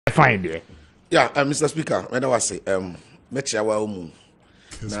find it. Yeah, Mr. Speaker, when I was say Mechiawa Umu.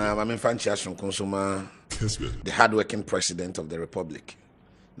 Now I'm in Fanchia consumer the hardworking president of the Republic.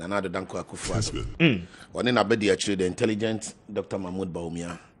 Nana Danko Akufo. One in Abedi actually the intelligent Dr. Mahmoud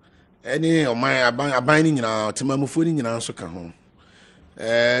Baumia. Any of my abiding now Timamufuni in answer can home.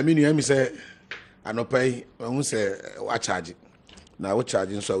 Me say I no pay who say what charge. Now what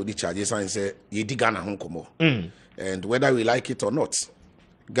charging so the charges and say ye di Ghana home komo. And whether we like it or not,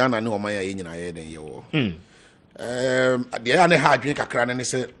 Ghana no my in head and you. The other hard drink a cran and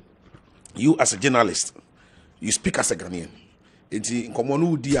say you as a journalist, you speak as a Ghanaian. It's in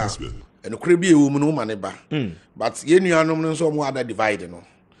common dear and a cribby woman maneba. But you know so more other divide, you know.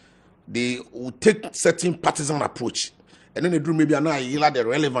 They will take certain partisan approach. And then they do maybe the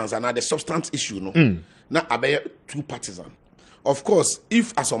relevance and the substance issue, no. Now about too partisan. Of course,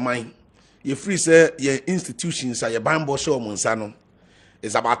 if as a mind, you free say your institutions are your bambo show Monsano,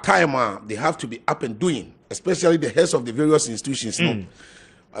 it's about time they have to be up and doing, especially the heads of the various institutions. No,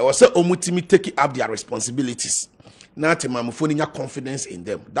 I was say omutimi taking up their responsibilities. Now to my confidence in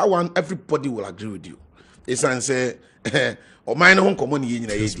them. That one everybody will agree with you. It's and say or mine home common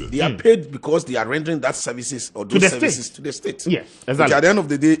they are paid because they are rendering that services or those services to the state. Yeah, exactly. At the end of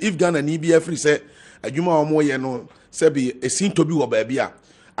the day, if Ghana and EBF say Ajuma or more, you know, say be a scene to be or baby.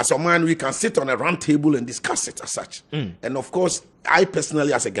 As a man, we can sit on a round table and discuss it as such. And of course, I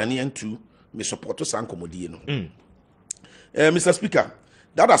personally, as a Ghanaian too, may support us and Mr. Speaker,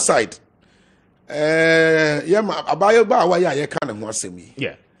 that aside, yeah, Appiah, why you can't want to say me?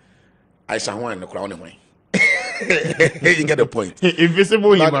 Yeah, I shall want the crown away. You get the point.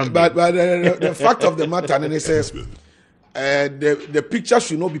 Invisible human. But the fact of the matter, and it says the picture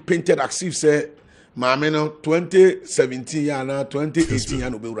should not be painted as if say. Mameno 2017 and 2018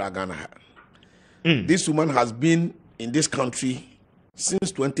 and Ghana. This woman has been in this country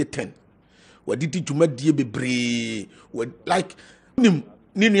since 2010. What did you make dear be like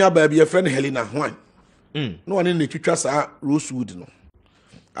Ninia baby a friend Helena Juan? No one in the teachers are Rosewood. No.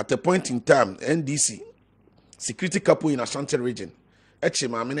 At a point in time, NDC security couple in Asante region,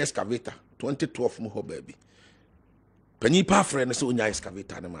 Mamen excavator 2012 Moho baby. Penny pa friend so nya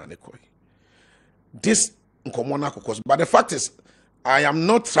excavator na man ekoi. This because but the fact is I am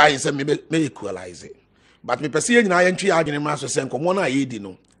not trying to may equalize it. But me perceive in entry argument master saying Komona yedi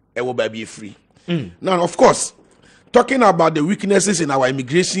no e will be free. Now of course talking about the weaknesses in our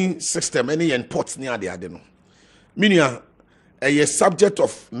immigration system any and ports near the adeno. Meaning a subject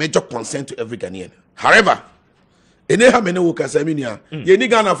of major concern to every Ghanaian. However, any how many workers I mean ye ni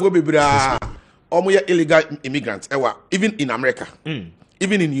Ghana for be bra illegal immigrants even in America,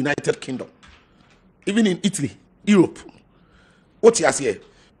 even in United Kingdom. Even in Italy, Europe, what you say?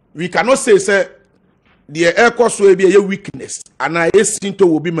 We cannot say the air course will be a weakness, and I seem to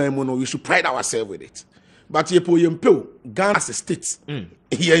will be my mono. We should pride ourselves with it. But Ghana as a state,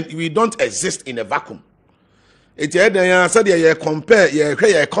 we don't exist in a vacuum. It's said compare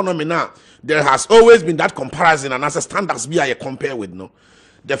your economy now. There has always been that comparison, and as a standards be I compare with no.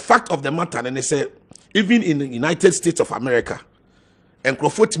 The fact of the matter, and they say even in the United States of America, and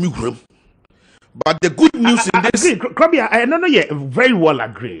Crawford Migram. But the good news in this, Krobea, I don't know yet, very well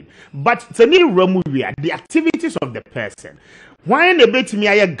agreed. But the activities of the person. Why the bet me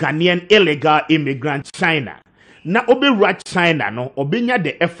a Ghanaian illegal immigrant China? Na obe rat China no obinya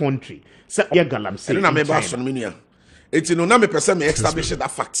the effrontery. So ya galam say. I don't know it's no na me person me establish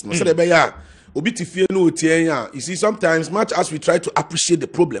that fact. No say the beya obi tifie no tie ya. You see sometimes much as we try to appreciate the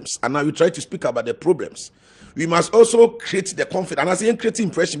problems and now we try to speak about the problems, we must also create the confidence. And as you create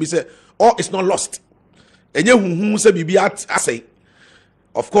impression, we say, oh, it's not lost. And you say, "Bibi at say."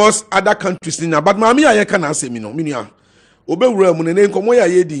 Of course, other countries in but mami I can say, we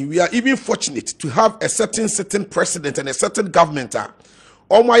are even fortunate to have a certain president and a certain government.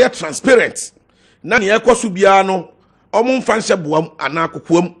 My transparent. Nani subiano. Fansha buam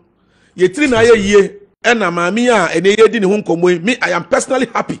anakukum. Yetri na ye ena mami and me. I am personally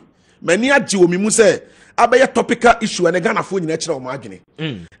happy. Many ajiwo mi muse. A topical issue and a Ghana phone in natural margin.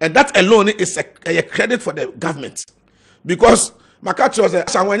 And that alone is a credit for the government. Because Makachi was the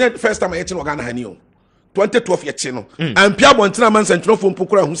first time I had Ghana Hanio 2012 yet, and Pierre Bontraman Central from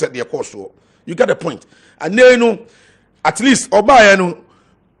Pukura who said the course. You get the point. And then, you know, at least Obayano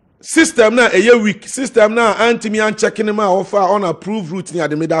system now a year week system now anti me and checking them out offer on approved route near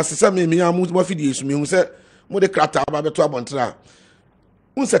the middle system. Me, more videos, me who said, Mode Krata, Babetua Bontra.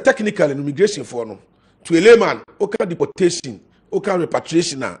 Who's a technical immigration for no. To a layman, okay, deportation, okay,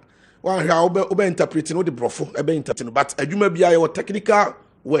 repatriation. One how over interpreting all the brofo, interpreting, but a human be our technical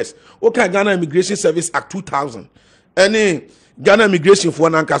words. Okay, Ghana Immigration Service Act 2000. Any Ghana immigration for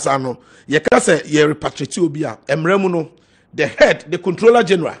nankasa no ye ka say ye repatriate obi a emremu no the controller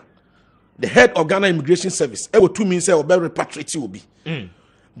general, the head of Ghana Immigration Service, it would 2 means say obe repatriate obi.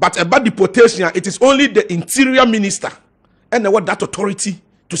 But about deportation, it is only the interior minister and what that authority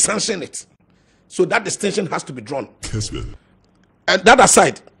to sanction it. So that distinction has to be drawn. Kessben. And that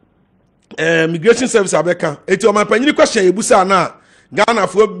aside, Immigration Service Abeka, it's your my question ebusa na Ghana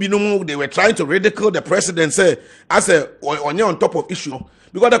for binom they were trying to ridicule the president say as a on top of issue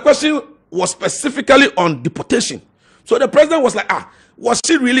because the question was specifically on deportation. So the president was like, was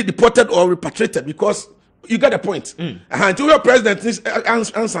she really deported or repatriated? Because you get the point. To your president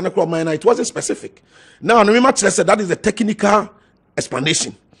answer it wasn't specific. Now said that is a technical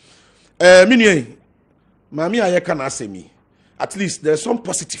explanation. Meaning, Mami I can say me. At least there's some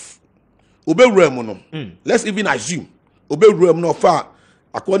positive. Let's even assume no far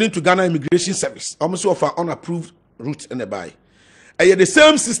according to Ghana Immigration Service, almost offer unapproved route in the buy. The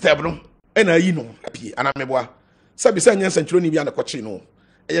same system no and Appiah and Ameboa. Sabi say nyan century ni bi na kwache no.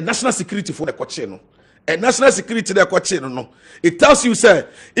 National security for the kwache no. National security the kwache no. It tells you say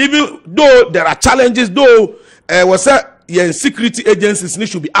even though there are challenges though was say your security agencies need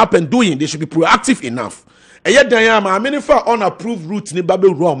should be up and doing, they should be proactive enough. Yet dan ya ma many for unapproved route ni babe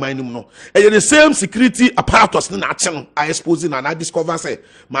ru man no. The same security apparatus na ache no I exposing and I discover say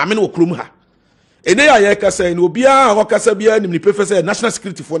ma me no krom ha. Ene ya ye ka say no bia ho ka say bia ni prefer say national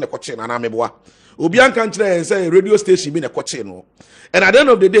security for the kwache na meboa. Obian can say radio station be na kwache no. And at the end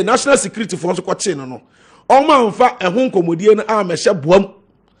of the day, national security for so kwache no. Oma mfa ehun komodie no a mehye boam.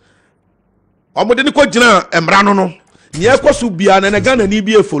 Omode ni ko gina emra no no. Ni ekoso bia na Ghana ni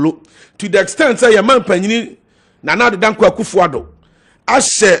bi follow to the extent say your man panyini na na Danko Akufo-Addo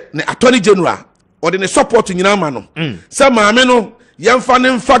ahye ne attorney general or the support nyina ma no. Say maame no yemfa ne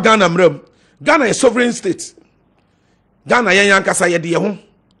mfa Ghana mram. Ghana is sovereign state. Ghana yen yankasa ye de ho.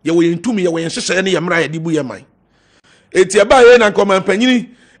 Ye wo yentumi ye wo yenhyehyɛ ne yemra ye de bu ye man. Eti aba ye na nkoma panyini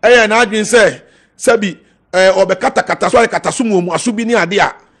na adwen sɛ sabi obekata kata so kata so mu asubi ni ade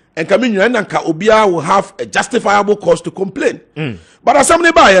a enka menwua na nka obia will have a justifiable cause to complain. But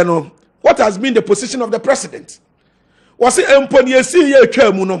assembly ba ye no, what has been the position of the president? Was it empony esi ye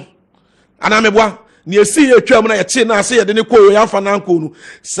atwa mu no? Anameboa ni esi ye atwa mu na ye che na ase ye de ne ko ye amfa na nko no.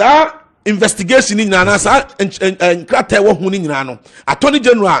 Sa investigation ni nyina na sa nkrata wo hu ni nyina no. Attorney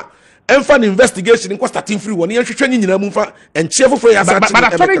General an investigation in starting free one year training in a move and cheerful for your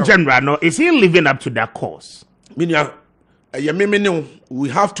but Attorney General, no, is he living up to that cause? Minya, we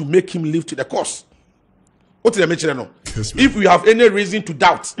have to make him live to the cause. What did I mention? No? If we have any reason to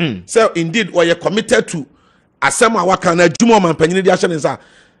doubt, so indeed, or you're committed to Asama Wakana, Jumo man Penny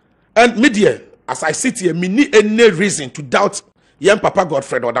and media, as I sit here, me need any reason to doubt young Papa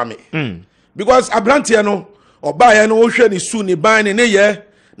Godfred Odame. Because Abrantiano or buy an ocean is soon buying in a year.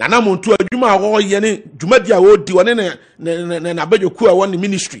 Nana muntu adwuma wo ye ne dwumadi a wo di one na abajoku a won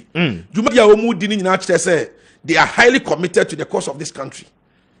ministry dwumadi a wo mu di ni nyina kire say they are highly committed to the cause of this country.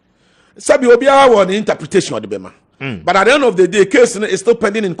 Sabi obia won interpretation of the bema, but at the end of the day case is still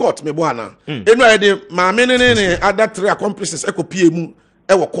pending in court me boana enu I dey ma me ne other 3 accomplices ekopie mu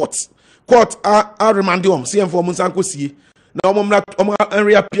e wo court are remanding om CM for munsanko sie na omo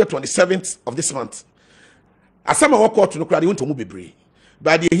reappear 27th of this month asama wo court no kra de wonto mu bebre.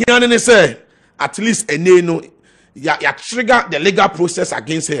 But the hearing say at least a no ya trigger the legal process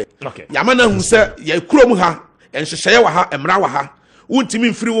against her. Okay. Yamana who say ya kurom ha and share wa ha emra wa ha.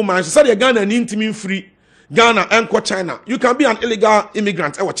 Untimi free woman. She said ya Ghana ni intimi free Ghana and China. You can be an illegal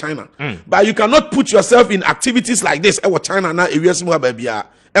immigrant ewa China. But you cannot put yourself in activities like this ewa China na areas mo babia.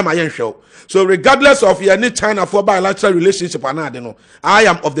 So regardless of your need China for bilateral relationship and I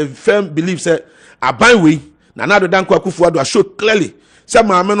am of the firm belief say Abaiwe na Nana Danko Akufo-Addo showed clearly. Whether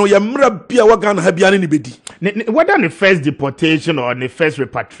the first deportation or the first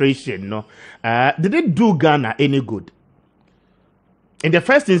repatriation, no, did it do Ghana any good? In the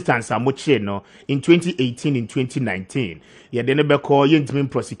first instance, no, in 2018, in 2019, yeah, they never call you to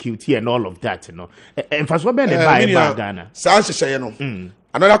prosecute and all of that, you know. And first, what about Ghana?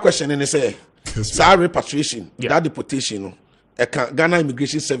 Another question, and they say, repatriation, that deportation, Ghana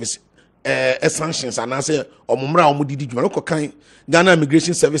Immigration Service. Sanctions and I say omumra omudidi djuma kan Ghana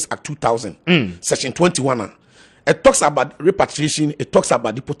Immigration Service Act 2000 section 21 it talks about repatriation, it talks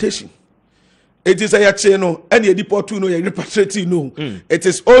about deportation. It is a yacheno any deport no repatriate no it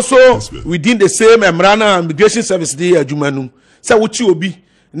is also within the same Ghana Immigration Service dey adwuma say wuchi obi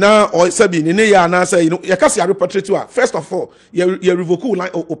na or sabi ne ya na say you yakasi repatriate first of all you revoke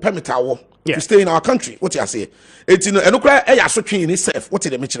o permit awo to stay in our country. What you say? It's no, and no cry. I asotwe in itself. What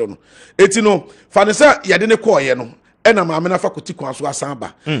did the mention? It's no. Fanisa, ya didn't call you no. ɛna maame na fa koti kwan so asan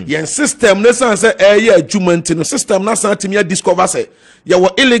ba yɛn system ne san sɛ ɛyɛ adwuma nti no system na san timi discover sɛ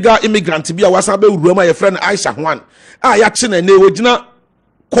yɛwɔ illegal immigrant bi a wasan bɛ wura ma yɛfrɛ no Aisha Juan a yɛakye na ne wɔgyina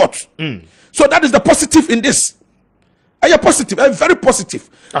court so that is the positive in this ɛyɛ positive very positive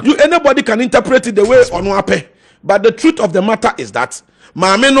anybody can interpret it the way ɔno apɛ but the truth of the matter is that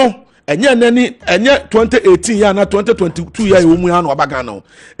maame no enye 2018 ya na 2022 ya ewumu ya na obaga na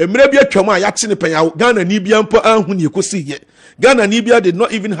emre bi atwam a ya kye ne panya Ghana ni bia mpo anhu ne ekosi ye Ghana ni bia did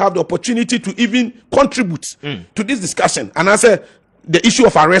not even have the opportunity to even contribute to this discussion and I say the issue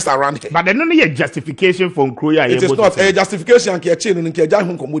of arrest around here but then no justification for Nkroya it is not a justification nke che no nke ja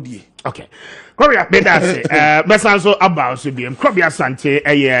hu komodie okay Krobea bedase besanso about so bi Krobea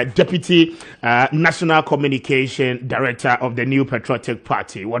Asante deputy national communication director of the New Patriotic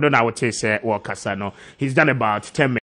Party what don't I would say work no he's done about 10